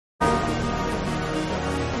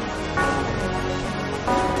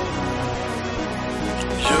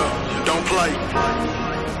play.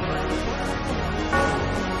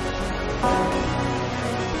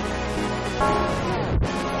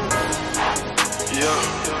 Yeah.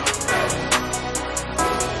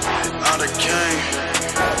 I done came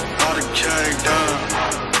down.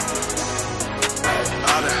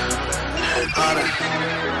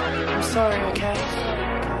 I'm sorry, okay?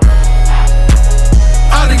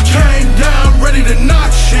 I done came down, ready to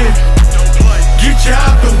knock shit. Get you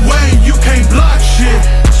out the way, you can't block shit.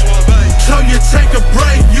 Suavé. So you take a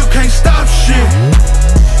break, you can't stop shit.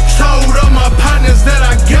 Told all my partners that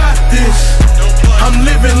I got this. I'm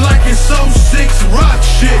living like it's 06 rock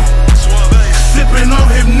shit. Suavé. Sipping on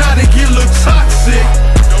hypnotic, it look toxic.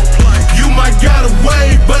 You might got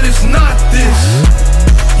away, but it's not this.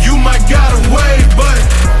 You might got away, but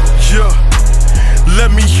yeah. Let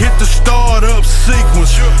me hit the startup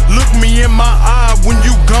sequence. Look me in my eye when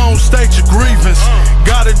you gon' state your grievance.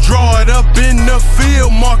 Gotta draw it up in the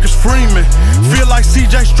field, Marcus Freeman. Feel like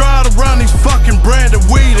CJ Stroud around these fucking Brandon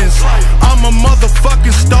Whedons. I'm a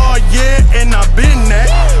motherfucking star, yeah, and I've been that.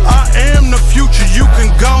 I am the future, you can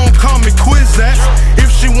go and call me Quizat. If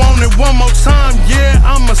she want it one more time, yeah,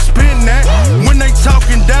 I'ma spin that. When they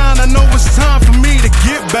talking down, I know it's time for me to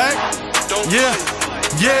get back. Yeah,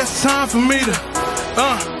 yeah, it's time for me to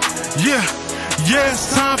yeah,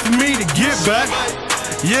 it's time for me to get back.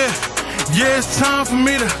 Yeah, it's time for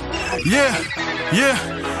me to, yeah,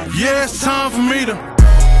 it's time for me to.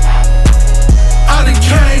 I done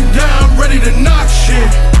came down, ready to knock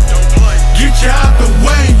shit. Get you out the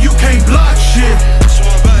way, you can't block